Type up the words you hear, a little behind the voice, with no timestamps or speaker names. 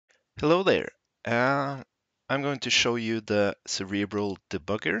Hello there. I'm going to show you the Cerebral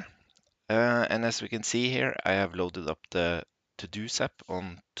debugger. And as we can see here, I have loaded up the To-Dos app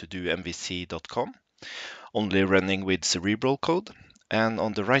on todomvc.com, only running with Cerebral code. And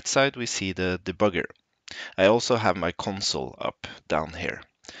on the right side, we see the debugger. I also have my console up down here.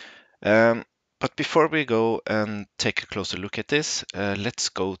 But before we go and take a closer look at this, let's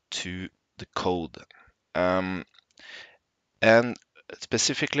go to the code. And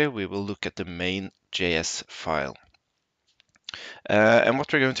specifically, we will look at the main.js file. And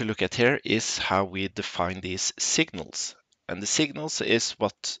what we're going to look at here is how we define these signals. And the signals is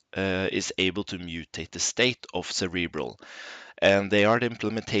what is able to mutate the state of Cerebral. And they are the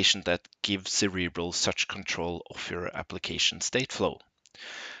implementation that gives Cerebral such control of your application stateflow.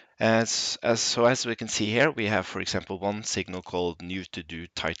 So as we can see here, we have, for example, one signal called new to do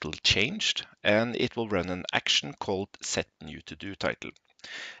title changed, and it will run an action called set new to do title.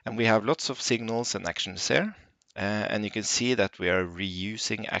 And we have lots of signals and actions there. And you can see that we are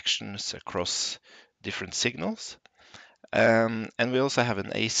reusing actions across different signals. And we also have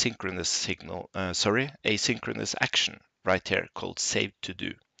an asynchronous action right here called save to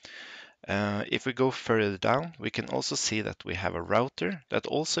do. If we go further down, we can also see that we have a router that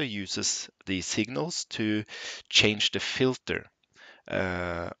also uses these signals to change the filter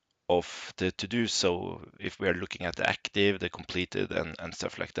of the to-do. So if we are looking at the active, the completed, and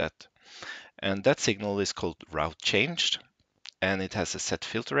stuff like that. And that signal is called route changed, and it has a set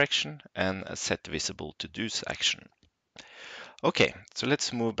filter action and a set visible to-dos action. Okay, so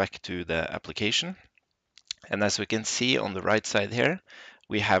let's move back to the application. And as we can see on the right side here,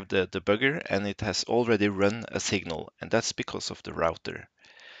 we have the debugger, and it has already run a signal, and that's because of the router.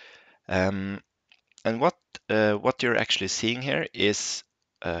 And what you're actually seeing here is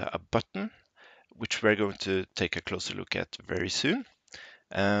a button, which we're going to take a closer look at very soon.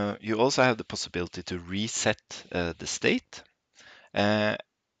 You also have the possibility to reset the state, and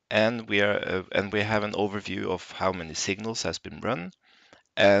we have an overview of how many signals has been run,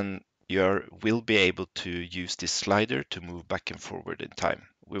 and you will be able to use this slider to move back and forward in time.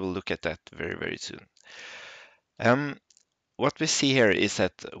 We will look at that very, very soon. What we see here is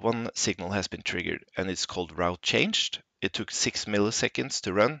that one signal has been triggered, and it's called route changed. It took 6 milliseconds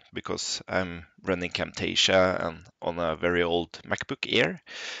to run because I'm running Camtasia and on a very old MacBook Air,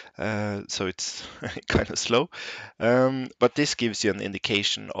 so it's kind of slow. But this gives you an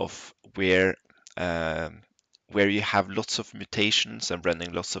indication of where you have lots of mutations and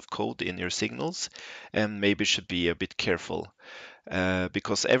running lots of code in your signals, and maybe should be a bit careful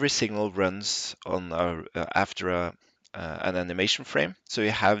because every signal runs on after an animation frame. So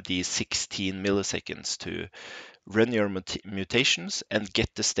you have these 16 milliseconds to run your mutations and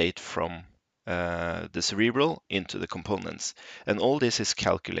get the state from the Cerebral into the components. And all this is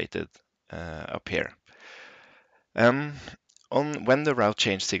calculated up here. When the route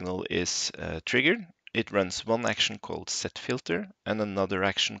change signal is triggered, it runs one action called set filter and another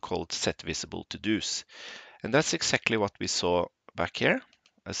action called set visible to do's. And that's exactly what we saw back here,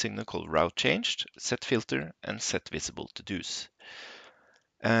 a signal called route changed, set filter, and set visible to do's.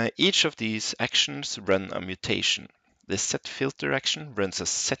 Each of these actions run a mutation. The set filter action runs a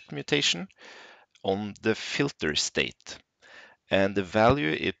set mutation on the filter state, and the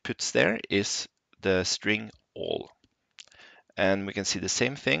value it puts there is the string all. And we can see the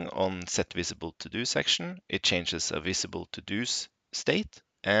same thing on set visible to do's action. It changes a visible to do's state,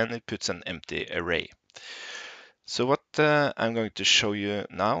 and it puts an empty array. So what I'm going to show you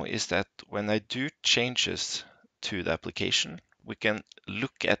now is that when I do changes to the application, we can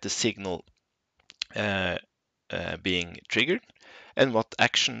look at the signal being triggered and what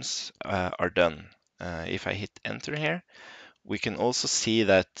actions are done. If I hit enter here, we can also see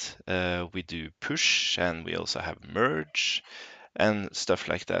that we do push, and we also have merge and stuff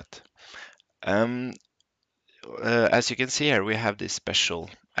like that. As you can see here, we have this special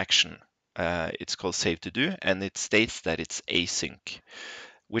action. It's called save to do, and it states that it's async,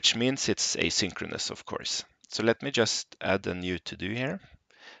 which means it's asynchronous, of course. So let me just add a new to do here.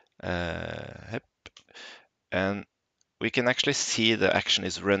 And we can actually see the action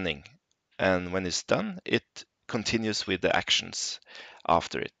is running. And when it's done, it continues with the actions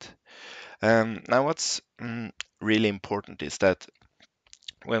after it. Now, what's really important is that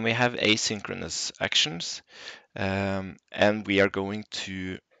when we have asynchronous actions and we are going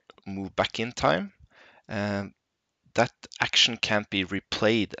to move back in time, that action can't be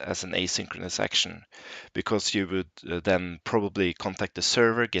replayed as an asynchronous action because you would then probably contact the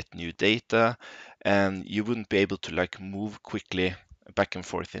server, get new data, and you wouldn't be able to like move quickly back and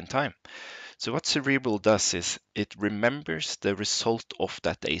forth in time. So what Cerebral does is it remembers the result of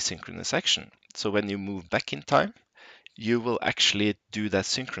that asynchronous action. So when you move back in time, you will actually do that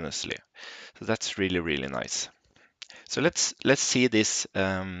synchronously. So that's really, really nice. So let's see this.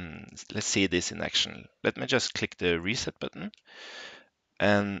 Let's see this in action. Let me just click the reset button,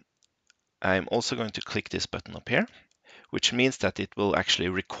 and I'm also going to click this button up here, which means that it will actually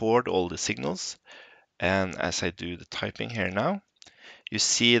record all the signals. And as I do the typing here now, you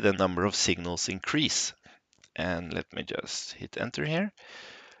see the number of signals increase. And let me just hit enter here.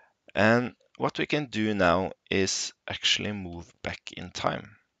 And what we can do now is actually move back in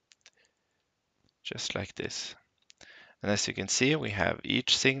time, just like this. And as you can see, we have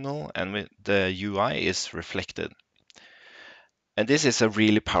each signal and the UI is reflected. And this is a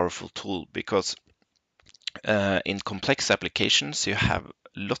really powerful tool because in complex applications, you have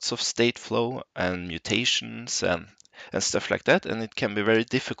lots of state flow and mutations and stuff like that. And it can be very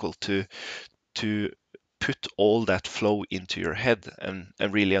difficult to put all that flow into your head and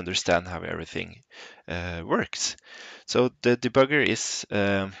really understand how everything works. So the debugger is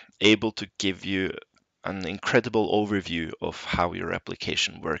able to give you an incredible overview of how your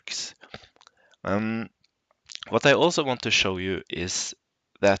application works. What I also want to show you is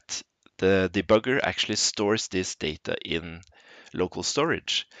that the debugger actually stores this data in local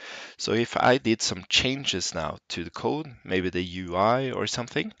storage. So if I did some changes now to the code, maybe the UI or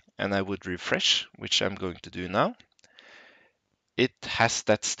something, and I would refresh, which I'm going to do now, it has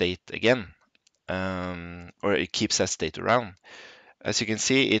that state again, or it keeps that state around. As you can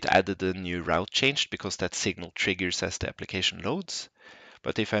see, it added a new route change because that signal triggers as the application loads.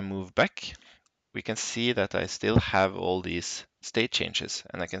 But if I move back, we can see that I still have all these state changes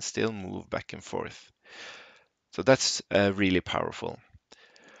and I can still move back and forth. So that's really powerful.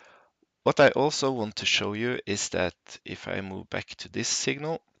 What I also want to show you is that if I move back to this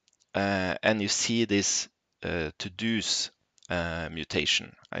signal and you see this to-dos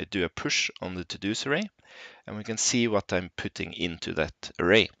mutation, I do a push on the to-dos array and we can see what I'm putting into that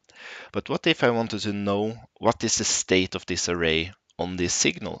array. But what if I wanted to know what is the state of this array on this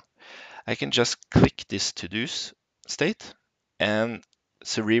signal? I can just click this to-dos state and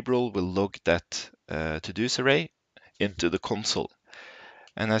Cerebral will log that to-dos array into the console.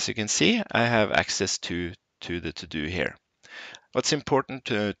 And as you can see, I have access to the to-do here. What's important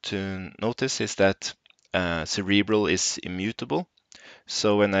to notice is that Cerebral is immutable.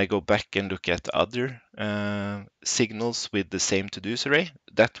 So when I go back and look at other signals with the same to-dos array,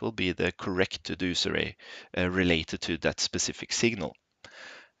 that will be the correct to-dos array related to that specific signal.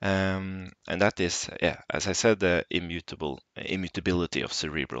 And that is, yeah, as I said, the immutability of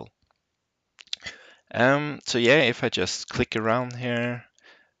Cerebral. So yeah, if I just click around here,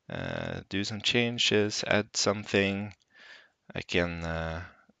 do some changes, add something, I can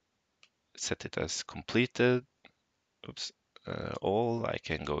set it as completed. Oops, all. I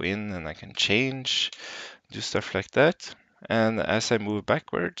can go in and I can change, do stuff like that. And as I move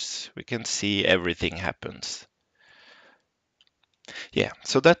backwards, we can see everything happens. Yeah,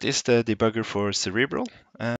 so that is the debugger for Cerebral.